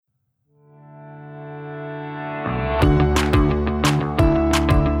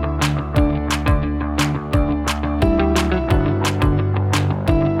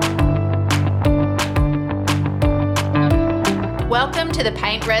to the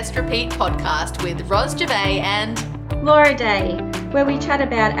Paint, Rest, Repeat podcast with Ros Gervais and Laura Day, where we chat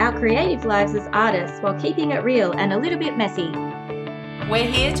about our creative lives as artists while keeping it real and a little bit messy. We're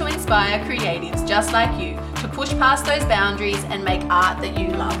here to inspire creatives just like you to push past those boundaries and make art that you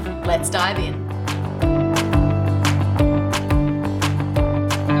love. Let's dive in.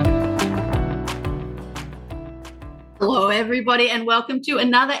 Hello, everybody, and welcome to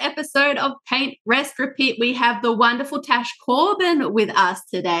another episode of Paint, Rest, Repeat. We have the wonderful Tash Corbin with us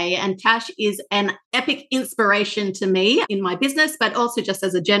today, and Tash is an epic inspiration to me in my business, but also just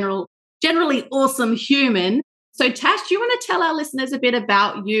as a generally awesome human. So, Tash, do you want to tell our listeners a bit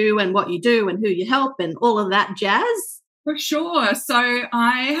about you and what you do and who you help and all of that jazz? For sure. So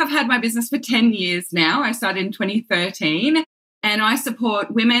I have had my business for 10 years now. I started in 2013, and I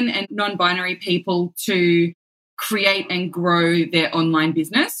support women and non-binary people to create and grow their online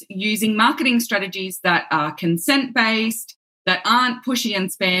business using marketing strategies that are consent-based, that aren't pushy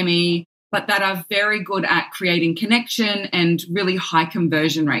and spammy, but that are very good at creating connection and really high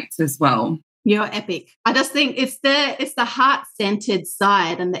conversion rates as well. You're epic. I just think it's the heart-centered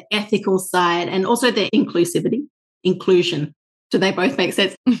side and the ethical side and also the inclusion. Do they both make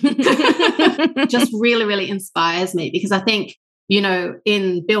sense? Just really, really inspires me because I think,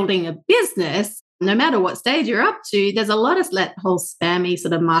 in building a business, no matter what stage you're up to, there's a lot of that whole spammy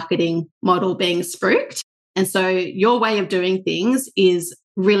sort of marketing model being spooked. And so your way of doing things is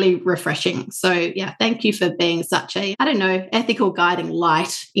really refreshing. So yeah, thank you for being such a, ethical guiding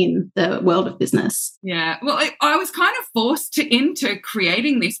light in the world of business. Yeah. Well, I was kind of forced into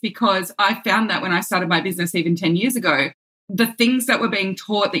creating this because I found that when I started my business even 10 years ago, the things that were being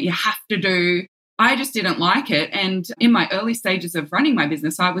taught that you have to do, I just didn't like it. And in my early stages of running my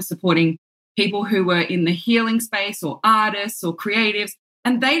business, I was supporting people who were in the healing space or artists or creatives,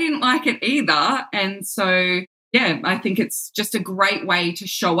 and they didn't like it either. And so, yeah, I think it's just a great way to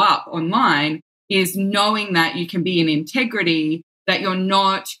show up online is knowing that you can be in integrity, that you're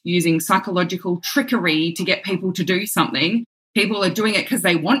not using psychological trickery to get people to do something. People are doing it because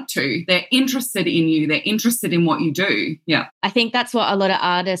they want to. They're interested in you. They're interested in what you do. Yeah. I think that's what a lot of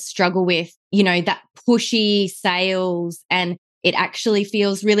artists struggle with, that pushy sales, and it actually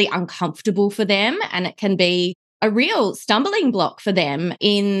feels really uncomfortable for them, and it can be a real stumbling block for them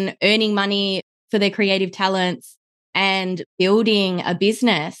in earning money for their creative talents and building a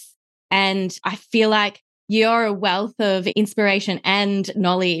business. And I feel like you're a wealth of inspiration and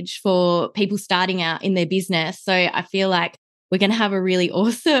knowledge for people starting out in their business. So I feel like we're going to have a really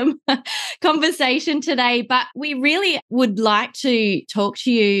awesome conversation today. But we really would like to talk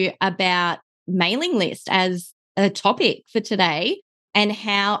to you about mailing list as a topic for today and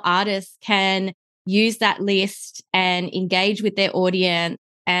how artists can use that list and engage with their audience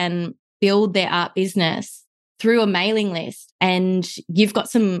and build their art business through a mailing list. And you've got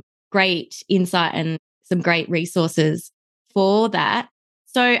some great insight and some great resources for that.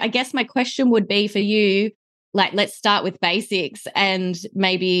 So I guess my question would be for you, let's start with basics and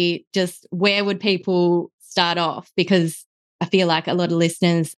maybe just where would people start off? Because I feel like a lot of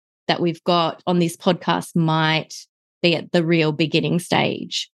listeners that we've got on this podcast might be at the real beginning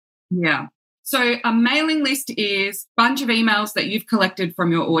stage. Yeah. So a mailing list is a bunch of emails that you've collected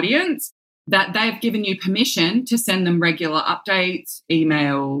from your audience that they've given you permission to send them regular updates,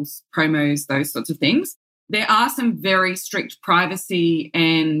 emails, promos, those sorts of things. There are some very strict privacy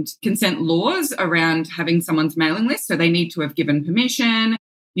and consent laws around having someone's mailing list. So they need to have given permission.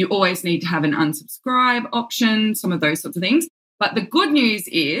 You always need to have an unsubscribe option, some of those sorts of things. But the good news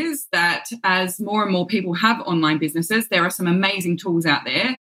is that as more and more people have online businesses, there are some amazing tools out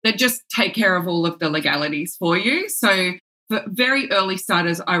there that just take care of all of the legalities for you. So for very early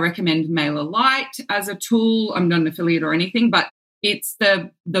starters, I recommend MailerLite as a tool. I'm not an affiliate or anything, but it's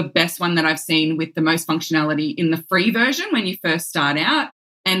the best one that I've seen with the most functionality in the free version when you first start out.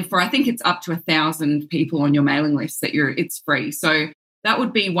 And for, I think it's up to 1,000 people on your mailing list it's free. So that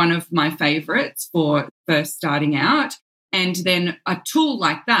would be one of my favorites for first starting out. And then a tool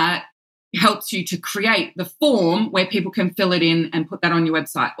like that helps you to create the form where people can fill it in and put that on your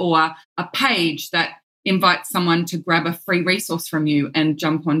website, or a page that invites someone to grab a free resource from you and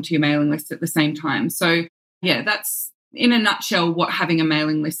jump onto your mailing list at the same time. So yeah, that's in a nutshell what having a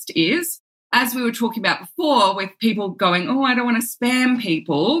mailing list is. As we were talking about before with people going, oh, I don't want to spam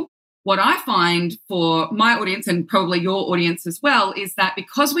people. What I find for my audience and probably your audience as well is that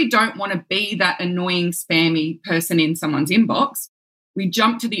because we don't want to be that annoying, spammy person in someone's inbox, we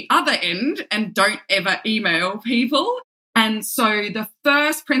jump to the other end and don't ever email people. And so the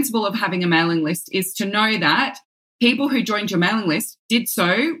first principle of having a mailing list is to know that people who joined your mailing list did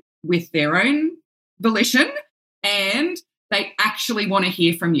so with their own volition and they actually want to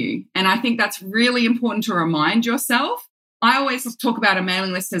hear from you. And I think that's really important to remind yourself. I always talk about a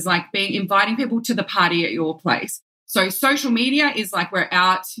mailing list as like inviting people to the party at your place. So social media is like we're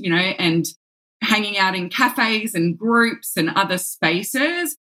out, and hanging out in cafes and groups and other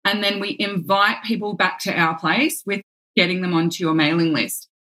spaces. And then we invite people back to our place with getting them onto your mailing list.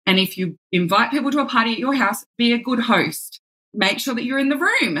 And if you invite people to a party at your house, be a good host. Make sure that you're in the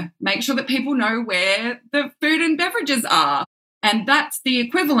room. Make sure that people know where the food and beverages are. And that's the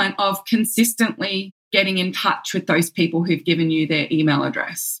equivalent of consistently getting in touch with those people who've given you their email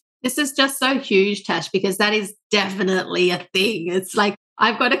address. This is just so huge, Tash, because that is definitely a thing. It's like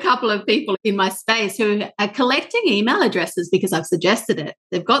I've got a couple of people in my space who are collecting email addresses because I've suggested it.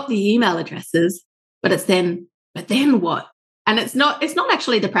 They've got the email addresses, but then what? And it's not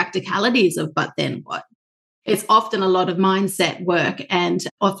actually the practicalities of but then what. It's often a lot of mindset work and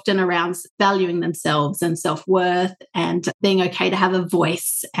often around valuing themselves and self-worth and being okay to have a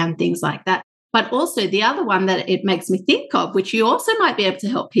voice and things like that. But also the other one that it makes me think of, which you also might be able to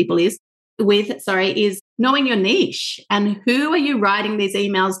help people is knowing your niche and who are you writing these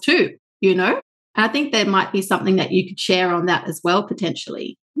emails to, And I think there might be something that you could share on that as well,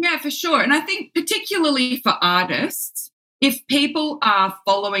 potentially. Yeah, for sure. And I think particularly for artists, if people are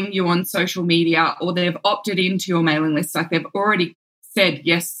following you on social media or they've opted into your mailing list, like they've already said,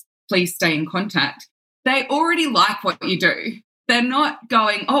 yes, please stay in contact, they already like what you do. They're not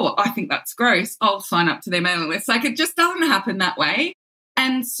going, oh, I think that's gross, I'll sign up to their mailing list. Like it just doesn't happen that way.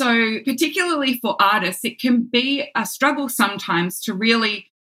 And so particularly for artists, it can be a struggle sometimes to really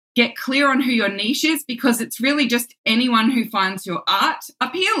get clear on who your niche is, because it's really just anyone who finds your art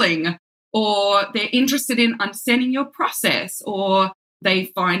appealing, or they're interested in understanding your process, or they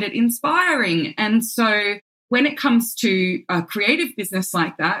find it inspiring. And so when it comes to a creative business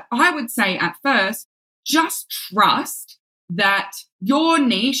like that, I would say at first, just trust that your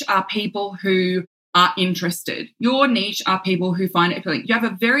niche are people who are interested. Your niche are people who find it appealing. You have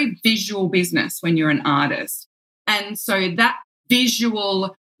a very visual business when you're an artist. And so that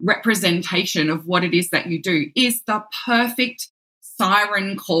visual representation of what it is that you do is the perfect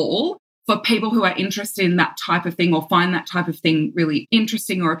siren call for people who are interested in that type of thing or find that type of thing really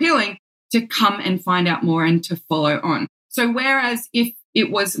interesting or appealing to come and find out more and to follow on. So whereas if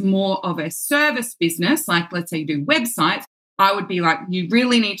it was more of a service business, like let's say you do websites, I would be like, you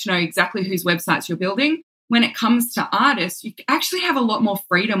really need to know exactly whose websites you're building. When it comes to artists, you actually have a lot more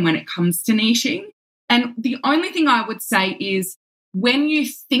freedom when it comes to niching. And the only thing I would say is when you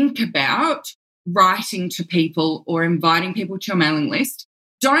think about writing to people or inviting people to your mailing list,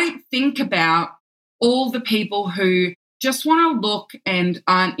 don't think about all the people who just want to look and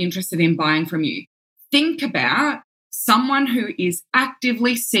aren't interested in buying from you. Think about someone who is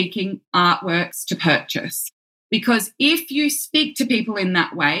actively seeking artworks to purchase. Because if you speak to people in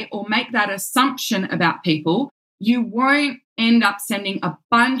that way or make that assumption about people, you won't end up sending a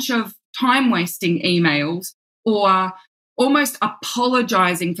bunch of time-wasting emails or almost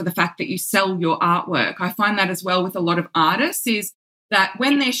apologizing for the fact that you sell your artwork. I find that as well with a lot of artists is that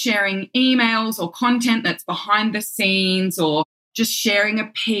when they're sharing emails or content that's behind the scenes or just sharing a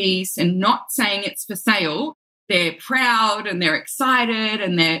piece and not saying it's for sale, they're proud and they're excited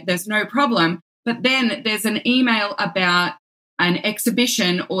and there's no problem. But then there's an email about an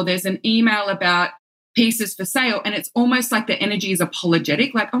exhibition or there's an email about pieces for sale, and it's almost like the energy is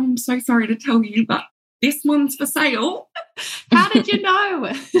apologetic, like, oh, I'm so sorry to tell you, but this one's for sale. How did you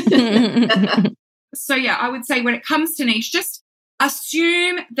know? So, yeah, I would say when it comes to niche, just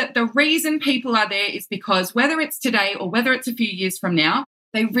assume that the reason people are there is because whether it's today or whether it's a few years from now,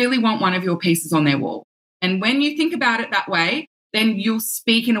 they really want one of your pieces on their wall. And when you think about it that way, then you'll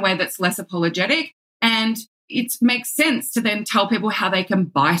speak in a way that's less apologetic, and it makes sense to then tell people how they can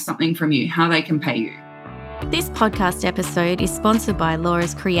buy something from you, how they can pay you. This podcast episode is sponsored by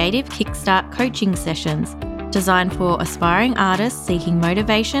Laura's Creative Kickstart coaching sessions, designed for aspiring artists seeking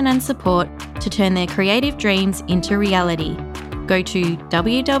motivation and support to turn their creative dreams into reality. Go to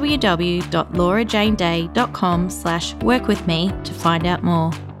www.laurajaneday.com/workwithme to find out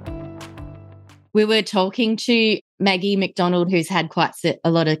more. We were talking to Maggie McDonald, who's had quite a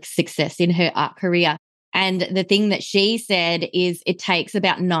lot of success in her art career. And the thing that she said is it takes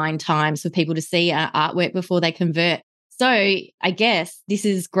about 9 times for people to see our artwork before they convert. So I guess this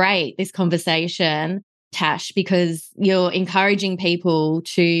is great, this conversation, Tash, because you're encouraging people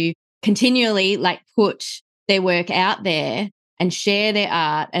to continually put their work out there and share their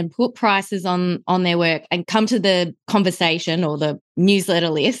art and put prices on their work and come to the conversation or the newsletter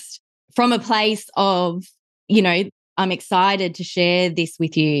list from a place of, I'm excited to share this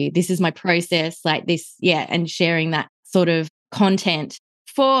with you. This is my process, and sharing that. sort of content.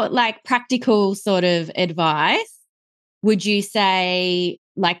 For like practical sort of advice, would you say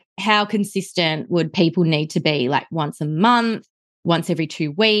like how consistent would people need to be? Like once a month, once every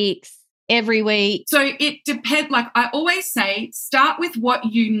 2 weeks, every week? So it depends. Like I always say, start with what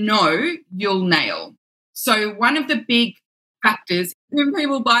you know you'll nail. So one of the big factors in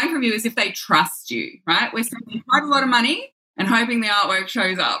people buying from you is if they trust you, right? We're spending quite a lot of money and hoping the artwork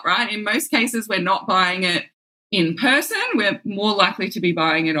shows up, right? In most cases, we're not buying it in person. We're more likely to be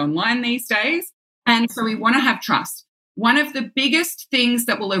buying it online these days. And so we want to have trust. One of the biggest things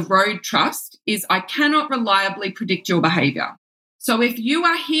that will erode trust is I cannot reliably predict your behavior. So if you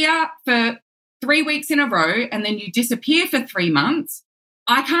are here for 3 weeks in a row and then you disappear for 3 months,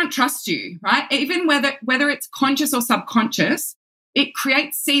 I can't trust you, right? Even whether it's conscious or subconscious, it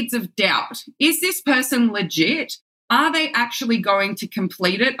creates seeds of doubt. Is this person legit? Are they actually going to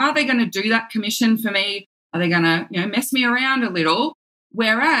complete it? Are they going to do that commission for me? Are they going to, mess me around a little?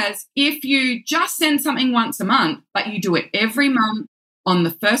 Whereas if you just send something once a month, but you do it every month on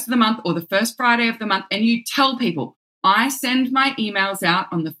the first of the month or the first Friday of the month, and you tell people, I send my emails out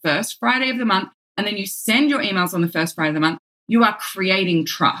on the first Friday of the month, and then you send your emails on the first Friday of the month, you are creating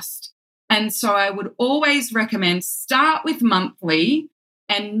trust. And so I would always recommend start with monthly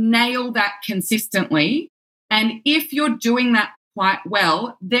and nail that consistently. And if you're doing that quite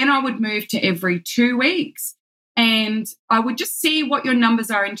well, then I would move to every 2 weeks. And I would just see what your numbers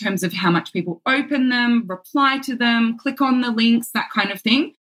are in terms of how much people open them, reply to them, click on the links, that kind of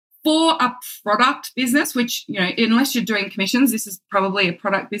thing. For a product business, which, unless you're doing commissions, this is probably a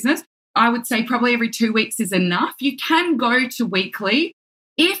product business, I would say probably every 2 weeks is enough. You can go to weekly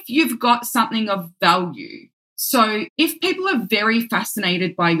if you've got something of value. So if people are very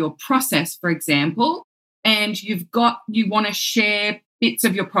fascinated by your process, for example, and you want to share bits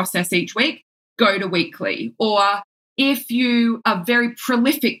of your process each week, go to weekly. Or if you are a very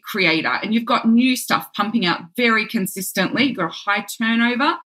prolific creator and you've got new stuff pumping out very consistently, you've got a high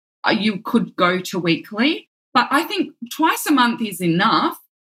turnover, you could go to weekly. But I think twice a month is enough.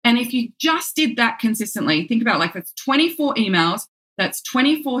 And if you just did that consistently, think about like that's 24 emails, that's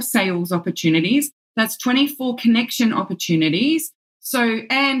 24 sales opportunities, that's 24 connection opportunities. So,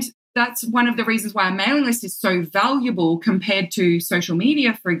 and that's one of the reasons why a mailing list is so valuable compared to social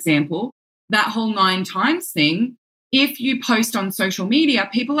media, for example, that whole 9 times thing. If you post on social media,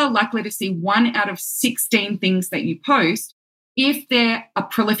 people are likely to see 1 out of 16 things that you post if they're a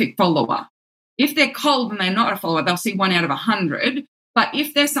prolific follower. If they're cold and they're not a follower, they'll see 1 out of 100. But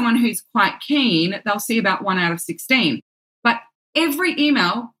if they're someone who's quite keen, they'll see about 1 out of 16. But every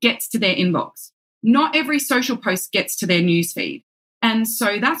email gets to their inbox. Not every social post gets to their newsfeed. And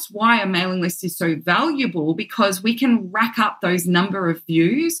so that's why a mailing list is so valuable, because we can rack up those number of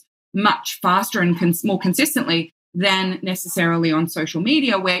views much faster and more consistently than necessarily on social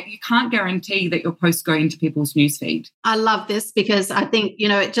media, where you can't guarantee that your posts go into people's newsfeed. I love this because I think,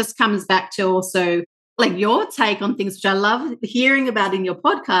 it just comes back to also like your take on things, which I love hearing about in your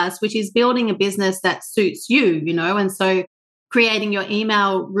podcast, which is building a business that suits you, and so creating your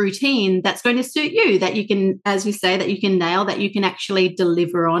email routine that's going to suit you, that you can, as you say, that you can nail, that you can actually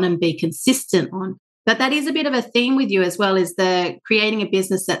deliver on and be consistent on. But that is a bit of a theme with you as well, is the creating a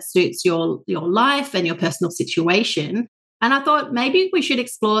business that suits your life and your personal situation. And I thought maybe we should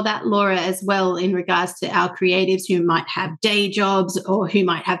explore that, Laura, as well, in regards to our creatives who might have day jobs or who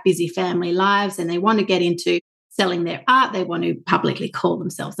might have busy family lives and they want to get into selling their art. They want to publicly call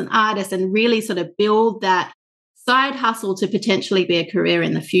themselves an artist and really sort of build that side hustle to potentially be a career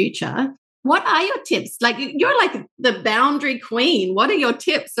in the future. What are your tips? Like, you're like the boundary queen. What are your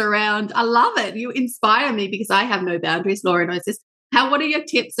tips around? I love it. You inspire me because I have no boundaries. Laura knows this. What are your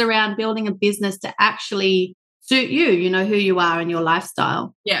tips around building a business to actually suit you, who you are and your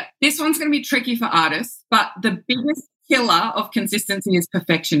lifestyle? Yeah, this one's going to be tricky for artists, but the biggest killer of consistency is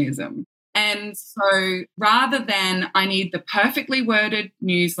perfectionism. And so rather than I need the perfectly worded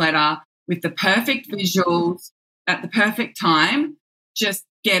newsletter with the perfect visuals at the perfect time, just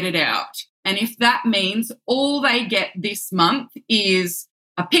get it out. And if that means all they get this month is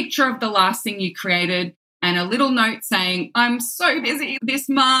a picture of the last thing you created and a little note saying, I'm so busy this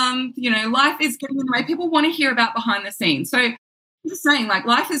month, life is getting in the way. People want to hear about behind the scenes. So I'm just saying, like,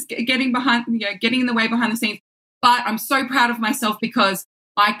 life is getting in the way behind the scenes. But I'm so proud of myself because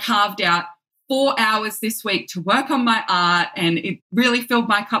I carved out 4 hours this week to work on my art and it really filled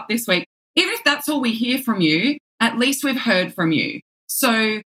my cup this week. Even if that's all we hear from you, at least we've heard from you.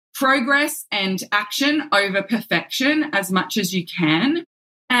 So progress and action over perfection as much as you can,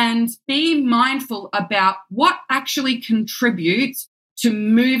 and be mindful about what actually contributes to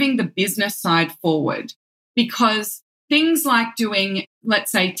moving the business side forward. Because things like doing,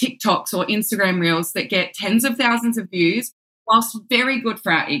 let's say, TikToks or Instagram reels that get tens of thousands of views, whilst very good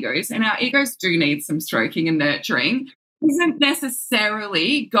for our egos, and our egos do need some stroking and nurturing, isn't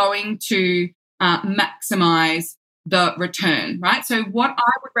necessarily going to maximize the return, right? So what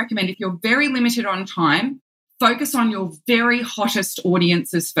I would recommend, if you're very limited on time, focus on your very hottest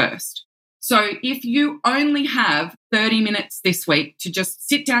audiences first. So if you only have 30 minutes this week to just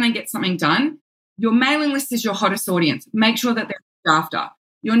sit down and get something done, your mailing list is your hottest audience. Make sure that they're after.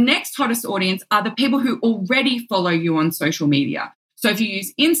 Your next hottest audience are the people who already follow you on social media. So if you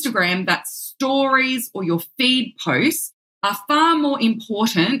use Instagram, that stories or your feed posts are far more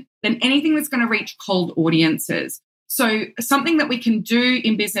important than anything that's going to reach cold audiences. So something that we can do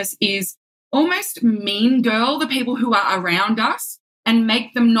in business is almost mean girl the people who are around us and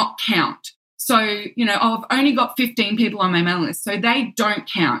make them not count. So, I've only got 15 people on my mailing list, so they don't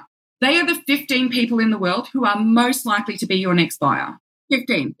count. They are the 15 people in the world who are most likely to be your next buyer.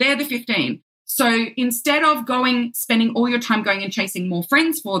 15. They're the 15. So instead of spending all your time going and chasing more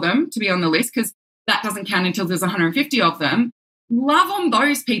friends for them to be on the list, because that doesn't count until there's 150 of them, love on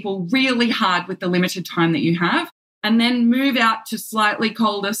those people really hard with the limited time that you have, and then move out to slightly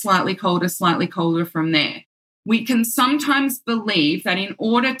colder from there. We can sometimes believe that in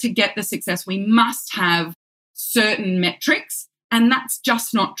order to get the success, we must have certain metrics, and that's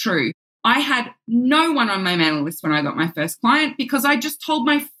just not true. I had no one on my mailing list when I got my first client because I just told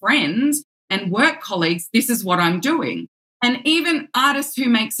my friends and work colleagues, this is what I'm doing. And even artists who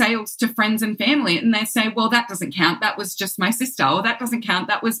make sales to friends and family, and they say, well, that doesn't count. That was just my sister. Or that doesn't count.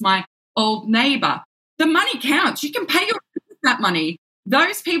 That was my old neighbor. The money counts. You can pay your that money.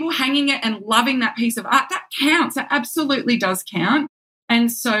 Those people hanging it and loving that piece of art, that counts. That absolutely does count.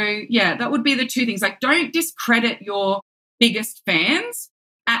 And so, yeah, that would be the two things. Like, don't discredit your biggest fans.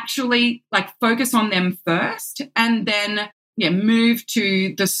 Actually, focus on them first, and then, move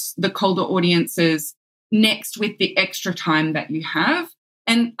to the colder audiences next with the extra time that you have.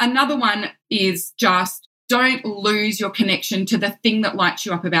 And another one is just don't lose your connection to the thing that lights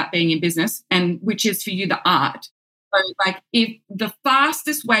you up about being in business, and which is for you the art. So if the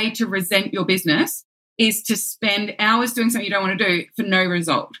fastest way to resent your business is to spend hours doing something you don't want to do for no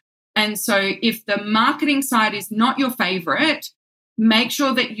result. And so if the marketing side is not your favorite, make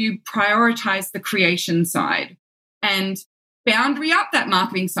sure that you prioritize the creation side and boundary up that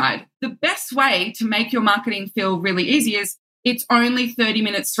marketing side. The best way to make your marketing feel really easy is it's only 30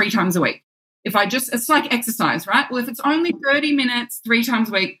 minutes 3 times a week. It's like exercise, right? Well, if it's only 30 minutes 3 times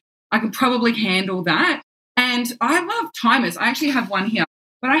a week, I can probably handle that. And I love timers. I actually have one here,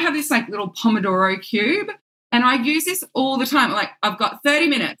 but I have this little Pomodoro cube, and I use this all the time. I've got 30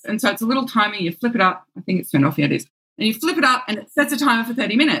 minutes. And so it's a little timer. You flip it up. I think it's turned off. Yeah, it is. And you flip it up and it sets a timer for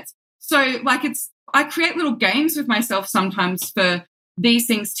 30 minutes. So I create little games with myself sometimes for these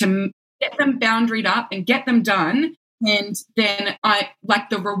things to get them boundaried up and get them done. And then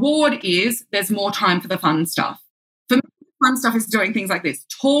the reward is there's more time for the fun stuff. For me, the fun stuff is doing things like this,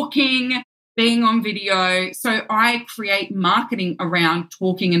 talking, being on video. So I create marketing around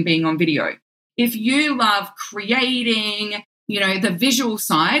talking and being on video. If you love creating, the visual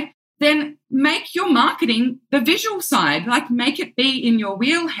side, then make your marketing the visual side, make it be in your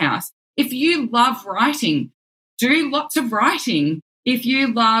wheelhouse. If you love writing, do lots of writing. If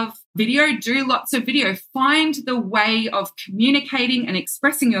you love video, do lots of video. Find the way of communicating and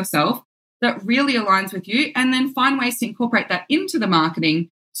expressing yourself that really aligns with you, and then find ways to incorporate that into the marketing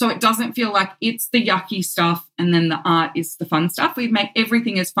so it doesn't feel like it's the yucky stuff and then the art is the fun stuff. We make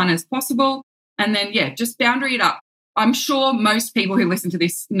everything as fun as possible, and then, just boundary it up. I'm sure most people who listen to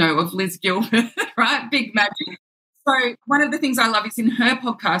this know of Liz Gilbert, right? Big Magic. So one of the things I love is in her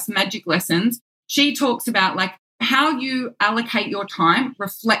podcast, Magic Lessons, she talks about how you allocate your time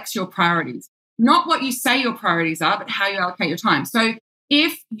reflects your priorities. Not what you say your priorities are, but how you allocate your time. So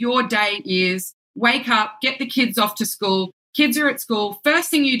if your day is wake up, get the kids off to school, kids are at school, first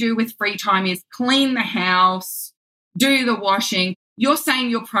thing you do with free time is clean the house, do the washing. You're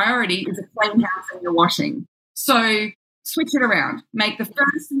saying your priority is a clean house and your washing. So switch it around. Make the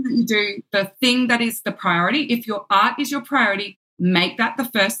first thing that you do the thing that is the priority. If your art is your priority, make that the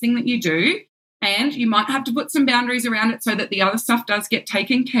first thing that you do. And you might have to put some boundaries around it so that the other stuff does get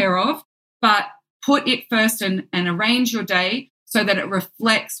taken care of. But put it first and arrange your day so that it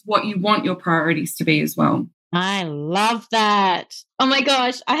reflects what you want your priorities to be as well. I love that. Oh my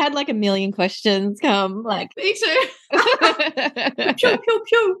gosh, I had a million questions come. Me too. Pew, pew,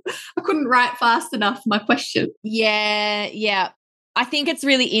 pew. I couldn't write fast enough my question. Yeah. I think it's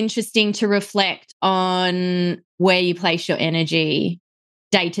really interesting to reflect on where you place your energy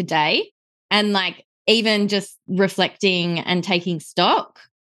day to day. And even just reflecting and taking stock,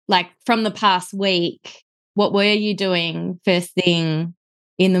 like from the past week, what were you doing first thing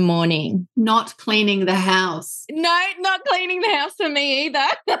in the morning? Not cleaning the house. No, not cleaning the house for me either.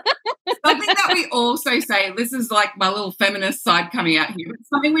 Something that we also say, this is like my little feminist side coming out here, but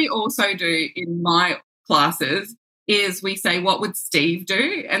something we also do in my classes is we say, what would Steve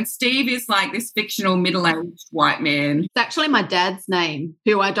do? And Steve is like this fictional middle-aged white man. It's actually my dad's name,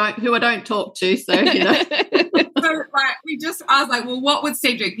 who I don't talk to. So, you know. So like we just ask like, well, what would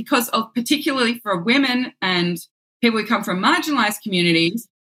Steve do? Because of particularly for women and people who come from marginalized communities,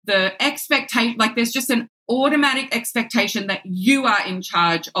 the expectation, like there's just an automatic expectation that you are in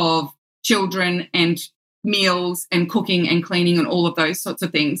charge of children and meals and cooking and cleaning and all of those sorts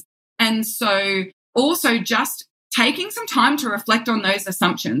of things. And so also just taking some time to reflect on those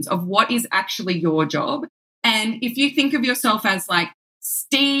assumptions of what is actually your job. And if you think of yourself as like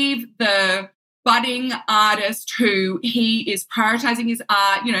Steve, the budding artist who he is prioritizing his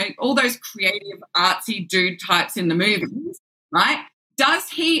art, you know, all those creative artsy dude types in the movies, right? Does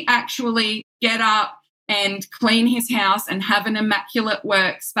he actually get up and clean his house and have an immaculate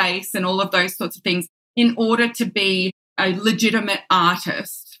workspace and all of those sorts of things in order to be a legitimate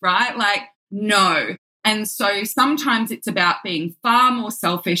artist, right? Like, no. And so sometimes it's about being far more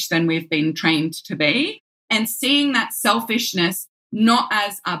selfish than we've been trained to be, and seeing that selfishness not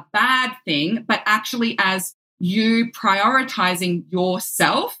as a bad thing, but actually as you prioritizing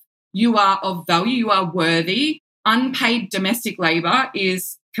yourself. You are of value, you are worthy. Unpaid domestic labor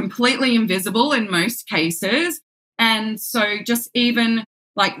is completely invisible in most cases. And so just even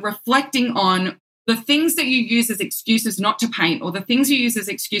like reflecting on the things that you use as excuses not to paint, or the things you use as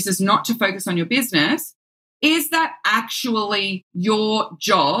excuses not to focus on your business, is that actually your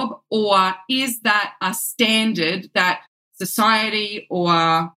job, or is that a standard that society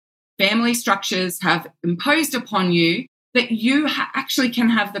or family structures have imposed upon you that you actually can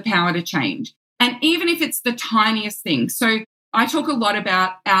have the power to change? And even if it's the tiniest thing. So I talk a lot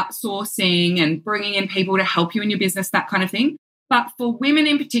about outsourcing and bringing in people to help you in your business, that kind of thing. But for women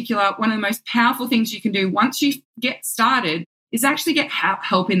in particular, one of the most powerful things you can do once you get started is actually get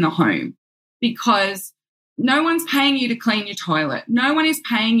help in the home, because no one's paying you to clean your toilet. No one is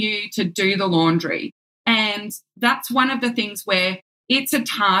paying you to do the laundry. And that's one of the things where it's a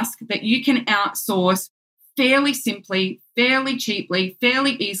task that you can outsource fairly simply, fairly cheaply,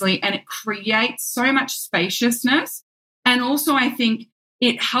 fairly easily, and it creates so much spaciousness. And also I think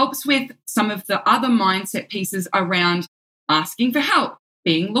it helps with some of the other mindset pieces around asking for help,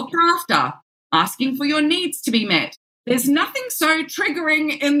 being looked after, asking for your needs to be met. There's nothing so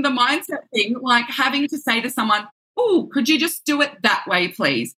triggering in the mindset thing like having to say to someone, oh, could you just do it that way,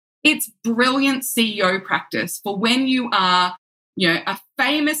 please? It's brilliant CEO practice for when you are, you know, a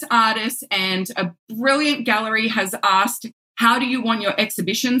famous artist and a brilliant gallery has asked, how do you want your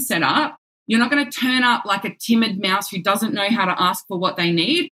exhibition set up? You're not going to turn up like a timid mouse who doesn't know how to ask for what they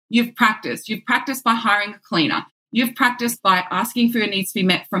need. You've practiced. You've practiced by hiring a cleaner. You've practiced by asking for your needs to be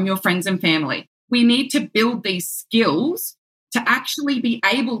met from your friends and family. We need to build these skills to actually be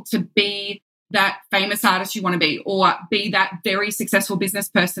able to be that famous artist you want to be, or be that very successful business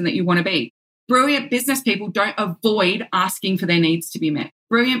person that you want to be. Brilliant business people don't avoid asking for their needs to be met.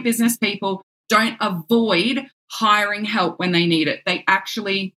 Brilliant business people don't avoid hiring help when they need it. They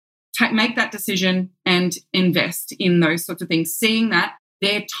actually make that decision and invest in those sorts of things, seeing that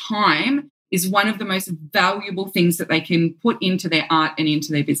their time is one of the most valuable things that they can put into their art and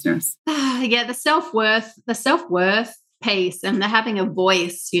into their business. Yeah, the self-worth piece, and the having a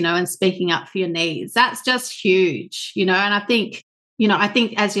voice, you know, and speaking up for your needs. That's just huge, you know. And I think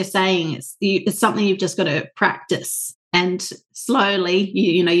as you're saying, it's something you've just got to practice, and slowly,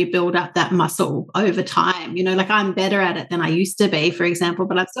 you build up that muscle over time. You know, like I'm better at it than I used to be, for example,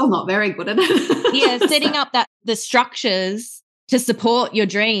 but I'm still not very good at it. Yeah, setting up the structures to support your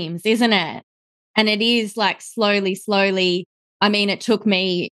dreams, isn't it? And it is like slowly. I mean, it took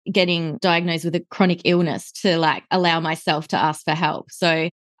me getting diagnosed with a chronic illness to like allow myself to ask for help. So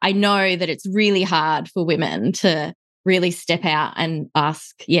I know that it's really hard for women to really step out and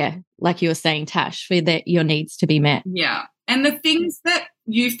ask, like you were saying, Tash, for your needs to be met. Yeah. And the things that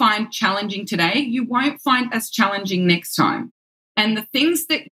you find challenging today, you won't find as challenging next time. And the things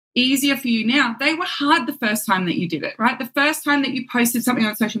that easier for you now, they were hard the first time that you did it, right? The first time that you posted something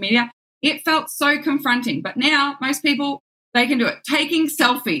on social media, it felt so confronting. But now most people, they can do it. Taking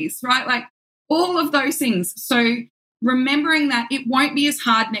selfies, right? Like all of those things. So remembering that it won't be as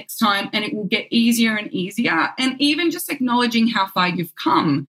hard next time, and it will get easier and easier. And even just acknowledging how far you've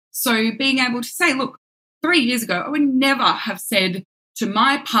come. So being able to say, look, 3 years ago, I would never have said to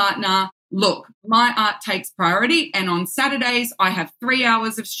my partner, look, my art takes priority, and on Saturdays I have 3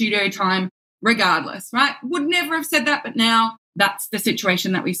 hours of studio time regardless, right? Would never have said that, but now that's the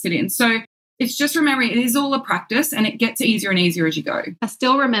situation that we sit in. So it's just remembering it is all a practice, and it gets easier and easier as you go. I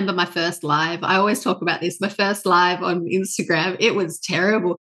still remember my first live. I always talk about this. My first live on Instagram, it was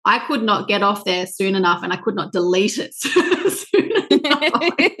terrible. I could not get off there soon enough, and I could not delete it soon enough.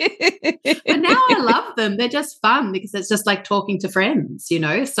 But now I love them. They're just fun because it's just like talking to friends, you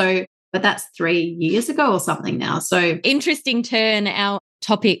know? So, but that's 3 years ago or something now. So interesting turn, our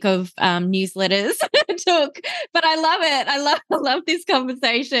topic of newsletters talk, but I love it. I love this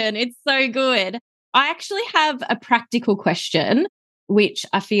conversation. It's so good. I actually have a practical question, which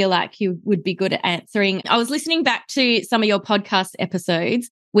I feel like you would be good at answering. I was listening back to some of your podcast episodes,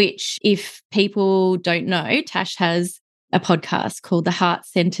 which, if people don't know, Tash has a podcast called the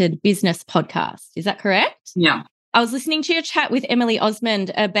Heart-Centered Business Podcast. Is that correct? Yeah. I was listening to your chat with Emily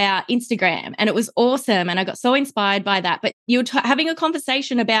Osmond about Instagram, and it was awesome. And I got so inspired by that. But you were having a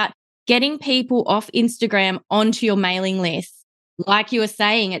conversation about getting people off Instagram onto your mailing list. Like you were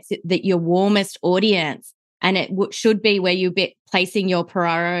saying, it's that your warmest audience, and it should be where you're placing your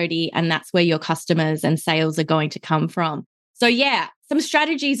priority, and that's where your customers and sales are going to come from. So yeah, some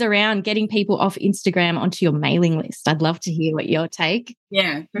strategies around getting people off Instagram onto your mailing list. I'd love to hear what your take.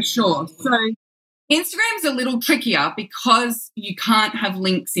 Yeah, for sure. So Instagram's a little trickier because you can't have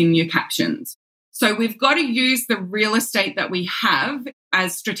links in your captions. So we've got to use the real estate that we have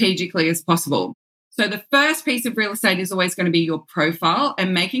as strategically as possible. So the first piece of real estate is always going to be your profile,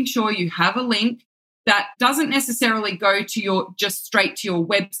 and making sure you have a link that doesn't necessarily go to just straight to your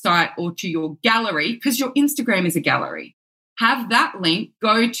website or to your gallery, because your Instagram is a gallery. Have that link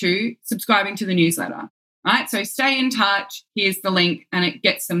go to subscribing to the newsletter, right? So stay in touch. Here's the link, and it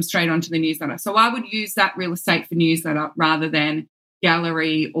gets them straight onto the newsletter. So I would use that real estate for newsletter rather than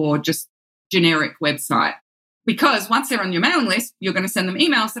gallery or just generic website, because once they're on your mailing list, you're going to send them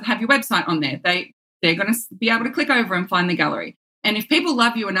emails that have your website on there. They're going to be able to click over and find the gallery. And if people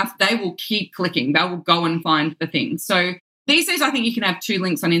love you enough, they will keep clicking. They will go and find the thing. So these days, I think you can have 2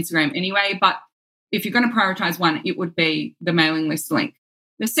 links on Instagram anyway, but if you're going to prioritize one, it would be the mailing list link.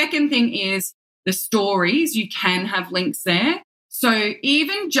 The second thing is the stories. You can have links there. So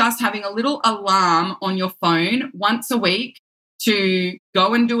even just having a little alarm on your phone once a week to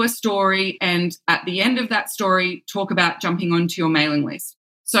go and do a story, and at the end of that story, talk about jumping onto your mailing list.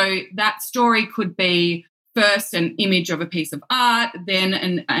 So that story could be first an image of a piece of art, then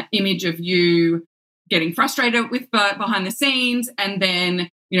an image of you getting frustrated with behind the scenes, and then,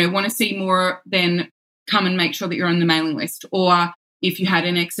 want to see more, then come and make sure that you're on the mailing list. Or if you had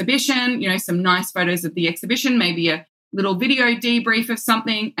an exhibition, some nice photos of the exhibition, maybe a little video debrief of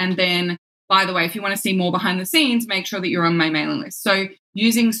something. And then, by the way, if you want to see more behind the scenes, make sure that you're on my mailing list. So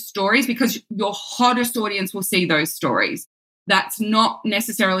using stories, because your hottest audience will see those stories. That's not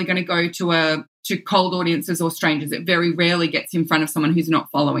necessarily going to go to cold audiences or strangers. It very rarely gets in front of someone who's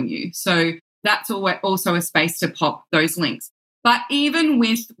not following you. So that's also a space to pop those links. But even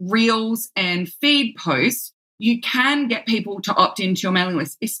with reels and feed posts, you can get people to opt into your mailing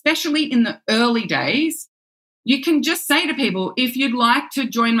list, especially in the early days. You can just say to people, if you'd like to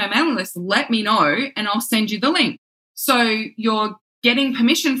join my mailing list, let me know and I'll send you the link. So you're getting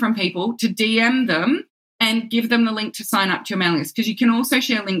permission from people to DM them and give them the link to sign up to your mailing list, because you can also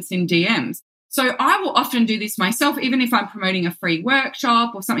share links in DMs. So I will often do this myself, even if I'm promoting a free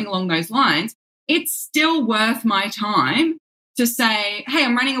workshop or something along those lines. It's still worth my time to say, hey,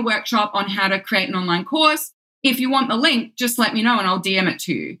 I'm running a workshop on how to create an online course. If you want the link, just let me know and I'll DM it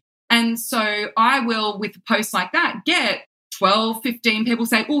to you. And so I will, with a post like that, get 12, 15 people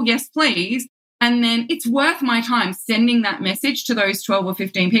say, oh, yes, please. And then it's worth my time sending that message to those 12 or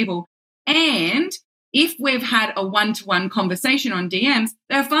 15 people. And if we've had a one-to-one conversation on DMs,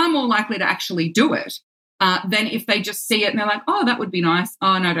 they're far more likely to actually do it than if they just see it and they're like, oh, that would be nice.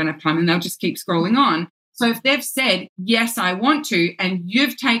 Oh, no, I don't have time. And they'll just keep scrolling on. So if they've said, yes, I want to, and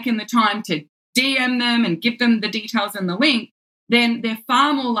you've taken the time to DM them and give them the details and the link, then they're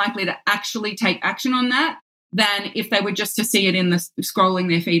far more likely to actually take action on that than if they were just to see it in the scrolling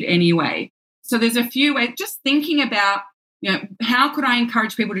their feed anyway. So there's a few ways, just thinking about, how could I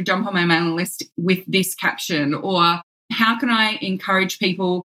encourage people to jump on my mailing list with this caption? Or how can I encourage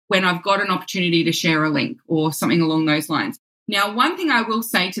people when I've got an opportunity to share a link or something along those lines? Now, one thing I will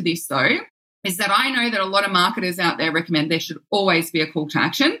say to this, though, is that I know that a lot of marketers out there recommend there should always be a call to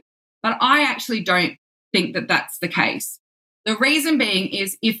action, but I actually don't think that that's the case. The reason being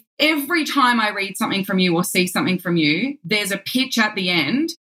is if every time I read something from you or see something from you, there's a pitch at the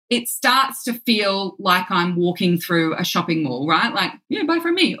end, it starts to feel like I'm walking through a shopping mall, right? Like, yeah, buy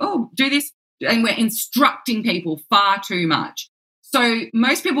from me. Oh, do this. And we're instructing people far too much. So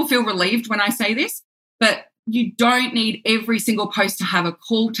most people feel relieved when I say this, but you don't need every single post to have a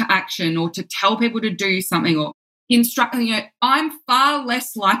call to action or to tell people to do something or instruct. I'm far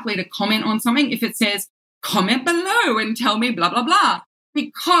less likely to comment on something if it says, comment below and tell me blah, blah, blah.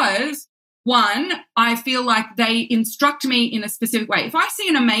 Because one, I feel like they instruct me in a specific way. If I see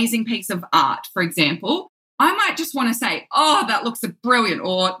an amazing piece of art, for example, I might just want to say, oh, that looks brilliant,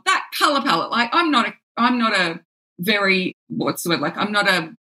 or that color palette. Like I'm not a very, what's the word? Like I'm not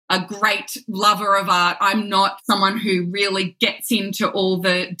a great lover of art. I'm not someone who really gets into all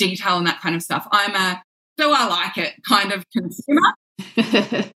the detail and that kind of stuff. I'm a, do I like it kind of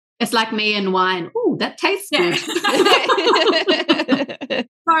consumer. It's like me and wine. Ooh, that tastes good.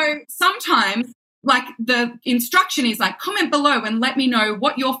 So sometimes like the instruction is like, comment below and let me know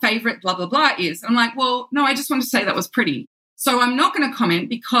what your favorite blah, blah, blah is. I'm like, well, no, I just want to say that was pretty. So I'm not going to comment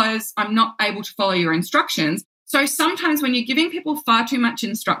because I'm not able to follow your instructions. So sometimes when you're giving people far too much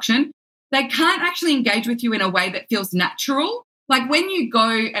instruction, they can't actually engage with you in a way that feels natural. Like when you go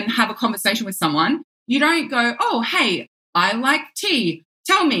and have a conversation with someone, you don't go, oh, hey, I like tea.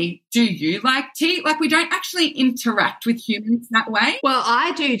 Tell me, do you like tea? Like we don't actually interact with humans that way. Well,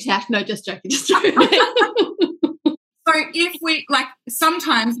 I do, Tash. No, just joking. So if we like,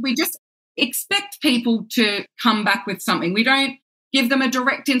 sometimes we just expect people to come back with something. We don't give them a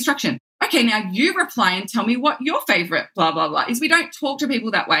direct instruction. Okay, now you reply and tell me what your favorite blah, blah, blah is. We don't talk to people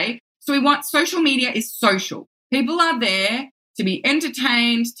that way. So we want, social media is social. People are there to be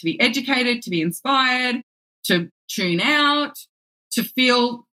entertained, to be educated, to be inspired, to tune out, to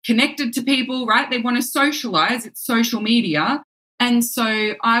feel connected to people, right? They want to socialize. It's social media. And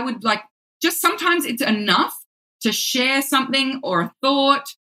so I would like, just sometimes it's enough to share something or a thought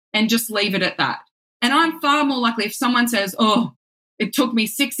and just leave it at that. And I'm far more likely if someone says, oh, it took me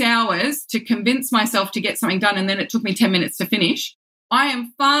 6 hours to convince myself to get something done and then it took me 10 minutes to finish, I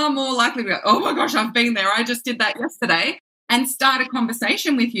am far more likely to be like, oh my gosh, I've been there. I just did that yesterday, and start a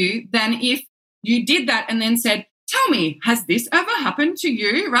conversation with you than if you did that and then said, tell me, has this ever happened to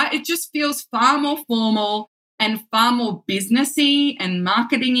you, right? It just feels far more formal and far more businessy and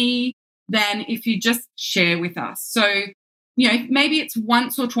marketing-y than if you just share with us. So, maybe it's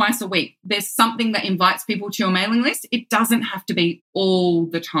once or twice a week. There's something that invites people to your mailing list. It doesn't have to be all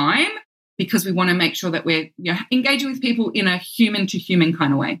the time because we want to make sure that we're engaging with people in a human-to-human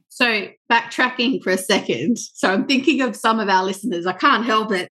kind of way. So backtracking for a second. So I'm thinking of some of our listeners. I can't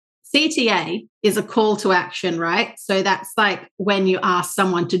help it. CTA is a call to action, right? So that's like when you ask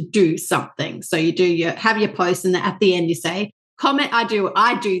someone to do something. So you have your post and at the end you say, comment, I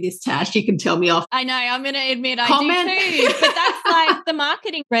do this, Tash. You can tell me off. I know, I'm going to admit Comment. I do too. But that's like the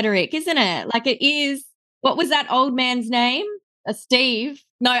marketing rhetoric, isn't it? Like it is, what was that old man's name? Steve.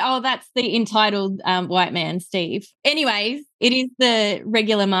 No, that's the entitled white man, Steve. Anyways, it is the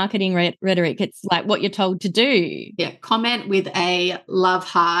regular marketing rhetoric. It's like what you're told to do. Yeah, comment with a love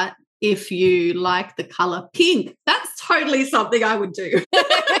heart if you like the color pink. That's totally something I would do.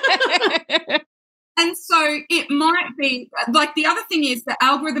 And so it might be like, the other thing is the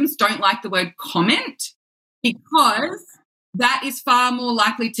algorithms don't like the word comment because that is far more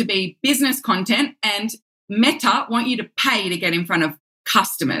likely to be business content, and Meta want you to pay to get in front of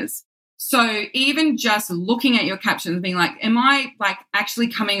customers. So even just looking at your captions and being like, am I like actually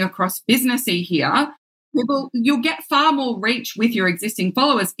coming across businessy here? You'll get far more reach with your existing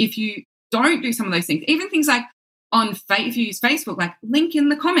followers if you don't do some of those things. Even things like if you use Facebook, like link in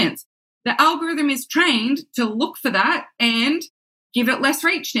the comments. The algorithm is trained to look for that and give it less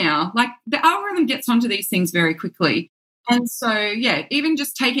reach now. Like the algorithm gets onto these things very quickly. And so, even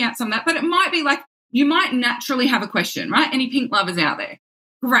just taking out some of that, but it might be like, you might naturally have a question, right? Any pink lovers out there?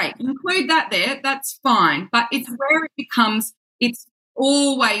 Great. Include that there. That's fine. But it's where it becomes, it's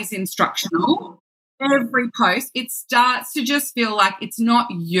always instructional. Every post, it starts to just feel like it's not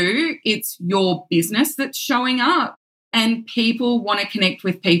you, it's your business that's showing up. And people want to connect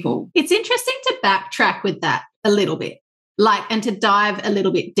with people. It's interesting to backtrack with that a little bit, and to dive a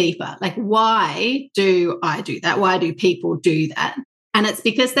little bit deeper. Like, why do I do that? Why do people do that? And it's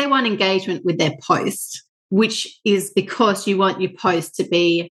because they want engagement with their post, which is because you want your post to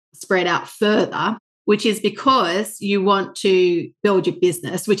be spread out further, which is because you want to build your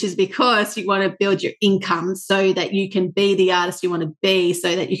business, which is because you want to build your income so that you can be the artist you want to be,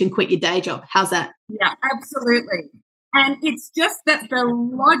 so that you can quit your day job. How's that? Yeah, absolutely. And it's just that the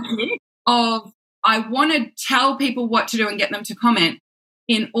logic of I want to tell people what to do and get them to comment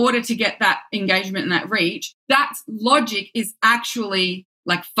in order to get that engagement and that reach, that logic is actually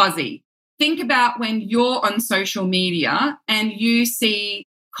like fuzzy. Think about when you're on social media and you see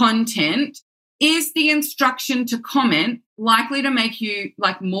content, is the instruction to comment likely to make you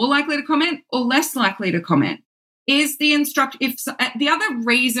like more likely to comment or less likely to comment? Is the the other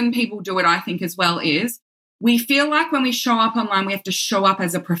reason people do it, I think as well, is we feel like when we show up online, we have to show up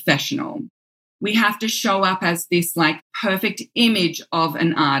as a professional. We have to show up as this like perfect image of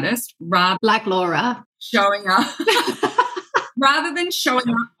an artist rather like Laura showing up rather than showing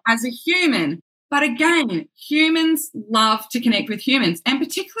up as a human. But again, humans love to connect with humans, and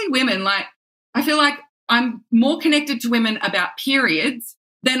particularly women. Like, I feel like I'm more connected to women about periods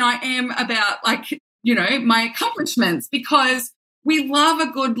than I am about like, you know, my accomplishments, because we love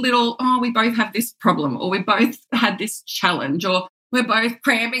a good little, oh, we both have this problem, or we both had this challenge, or we're both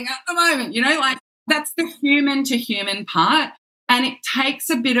cramping at the moment, you know, like that's the human to human part. And it takes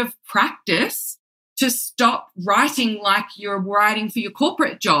a bit of practice to stop writing like you're writing for your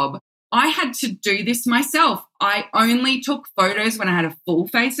corporate job. I had to do this myself. I only took photos when I had a full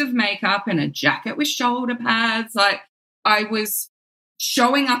face of makeup and a jacket with shoulder pads. Like, I was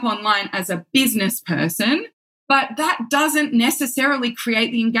showing up online as a business person, but that doesn't necessarily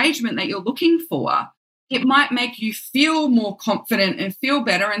create the engagement that you're looking for. It might make you feel more confident and feel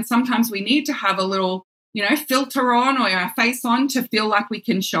better. And sometimes we need to have a little, you know, filter on or our face on to feel like we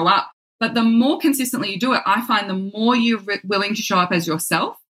can show up. But the more consistently you do it, I find the more you're willing to show up as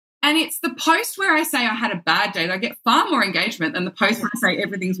yourself. And it's the post where I say I had a bad day that I get far more engagement than the post where I say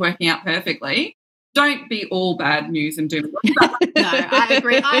everything's working out perfectly. Don't be all bad news and doom. No, I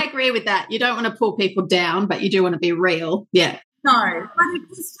agree. I agree with that. You don't want to pull people down, but you do want to be real. Yeah. No, but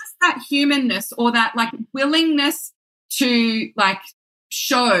it's just that humanness or that like willingness to like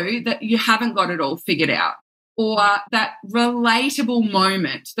show that you haven't got it all figured out, or that relatable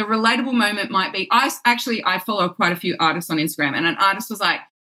moment. The relatable moment might be, I follow quite a few artists on Instagram, and an artist was like,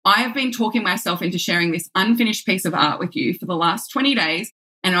 I have been talking myself into sharing this unfinished piece of art with you for the last 20 days.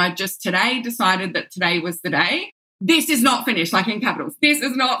 And I just today decided that today was the day. This is not finished, like in capitals. This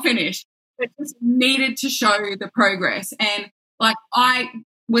is not finished. It just needed to show the progress. And like, I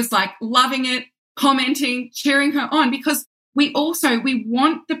was like loving it, commenting, cheering her on, because we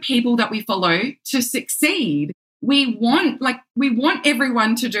want the people that we follow to succeed. We want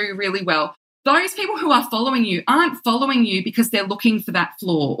everyone to do really well. Those people who are following you aren't following you because they're looking for that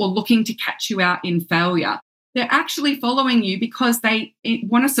flaw or looking to catch you out in failure. They're actually following you because they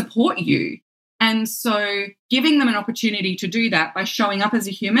want to support you. And so giving them an opportunity to do that by showing up as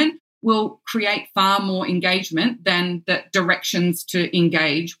a human will create far more engagement than the directions to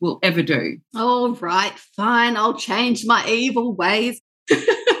engage will ever do. All right, fine. I'll change my evil ways. This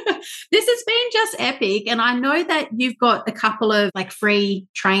has been just epic. And I know that you've got a couple of like free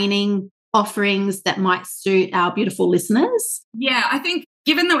training offerings that might suit our beautiful listeners. Yeah, I think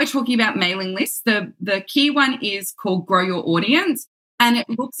given that we're talking about mailing lists, the key one is called Grow Your Audience. And it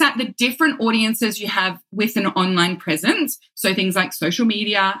looks at the different audiences you have with an online presence. So things like social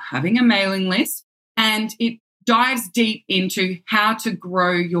media, having a mailing list, and it dives deep into how to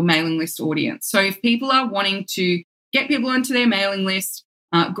grow your mailing list audience. So if people are wanting to get people onto their mailing list,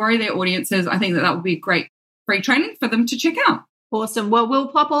 grow their audiences, I think that would be great free training for them to check out. Awesome. Well, we'll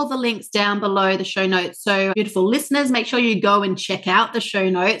pop all the links down below the show notes. So beautiful listeners, make sure you go and check out the show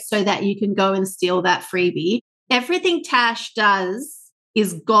notes so that you can go and steal that freebie. Everything Tash does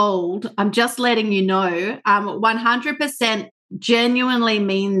is gold. I'm just letting you know. 100% genuinely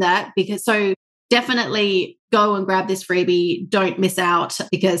mean that, because so definitely go and grab this freebie. Don't miss out,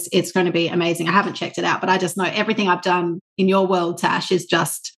 because it's going to be amazing. I haven't checked it out, but I just know everything I've done in your world, Tash, is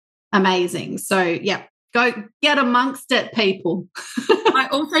just amazing. So yeah, go get amongst it, people. I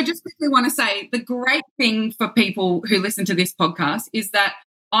also just quickly want to say the great thing for people who listen to this podcast is that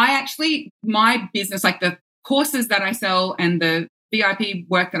my business, like the courses that I sell and the VIP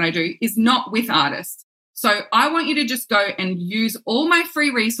work that I do, is not with artists. So I want you to just go and use all my free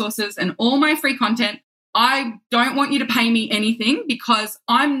resources and all my free content. I don't want you to pay me anything, because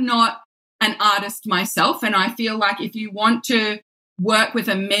I'm not an artist myself. And I feel like if you want to work with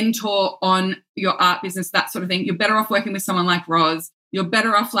a mentor on your art business, that sort of thing, you're better off working with someone like Roz. You're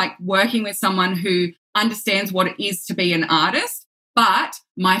better off like working with someone who understands what it is to be an artist. But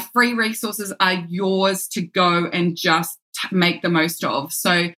my free resources are yours to go and just make the most of.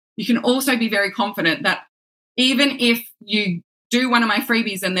 So you can also be very confident that even if you do one of my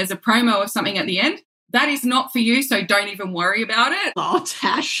freebies and there's a promo or something at the end, that is not for you. So don't even worry about it. Oh,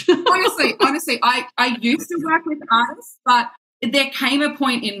 Tash. honestly, I used to work with artists, but there came a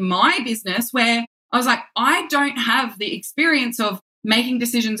point in my business where I was like, I don't have the experience of making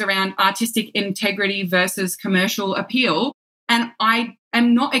decisions around artistic integrity versus commercial appeal. And I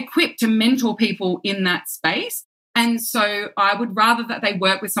am not equipped to mentor people in that space. And so I would rather that they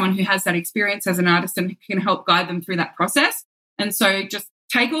work with someone who has that experience as an artist and can help guide them through that process. And so just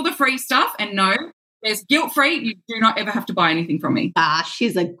take all the free stuff and know there's guilt-free. You do not ever have to buy anything from me.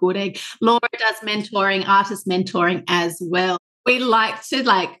 She's a good egg. Laura does mentoring, artist mentoring as well. We like to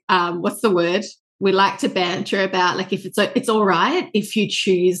what's the word? We like to banter about if it's all right if you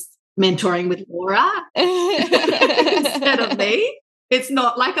choose mentoring with Laura instead of me. It's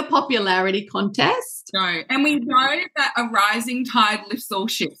not like a popularity contest. No. And we know that a rising tide lifts all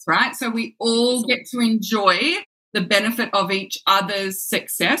ships, right? So we all get to enjoy the benefit of each other's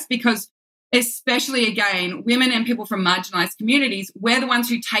success because especially, again, women and people from marginalised communities, we're the ones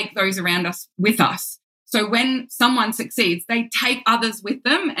who take those around us with us. So when someone succeeds, they take others with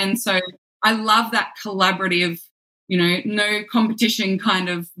them. And so I love that collaborative, no competition kind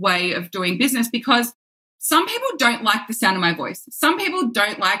of way of doing business because some people don't like the sound of my voice. Some people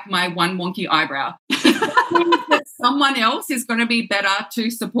don't like my one wonky eyebrow. If that means that someone else is going to be better to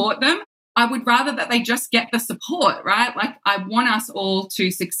support them, I would rather that they just get the support, right? I want us all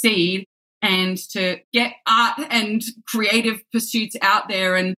to succeed and to get art and creative pursuits out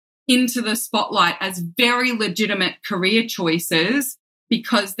there and into the spotlight as very legitimate career choices,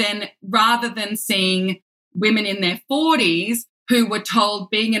 because then rather than seeing women in their 40s who were told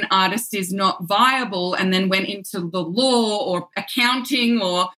being an artist is not viable and then went into the law or accounting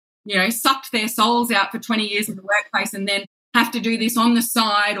or, sucked their souls out for 20 years in the workplace and then have to do this on the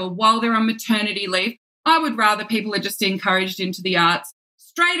side or while they're on maternity leave, I would rather people are just encouraged into the arts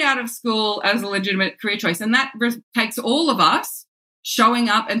straight out of school as a legitimate career choice. And that takes all of us showing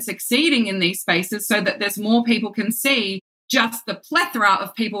up and succeeding in these spaces so that there's more people can see just the plethora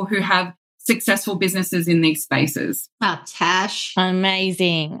of people who have successful businesses in these spaces. Wow, Tash.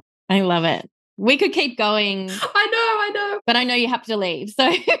 Amazing. I love it. We could keep going. I know. But I know you have to leave.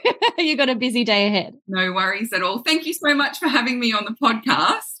 So you got a busy day ahead. No worries at all. Thank you so much for having me on the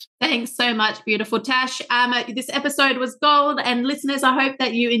podcast. Thanks so much, beautiful Tash. This episode was gold. And listeners, I hope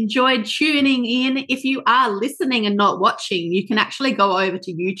that you enjoyed tuning in. If you are listening and not watching, you can actually go over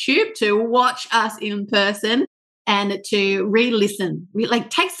to YouTube to watch us in person and to re-listen.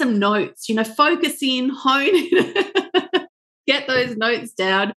 Take some notes, focus in, hone in, get those notes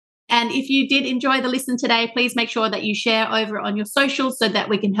down. And if you did enjoy the listen today, please make sure that you share over on your socials so that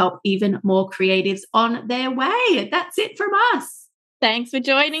we can help even more creatives on their way. That's it from us. Thanks for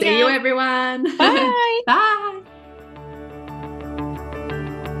joining us. See you, everyone. Bye. Bye.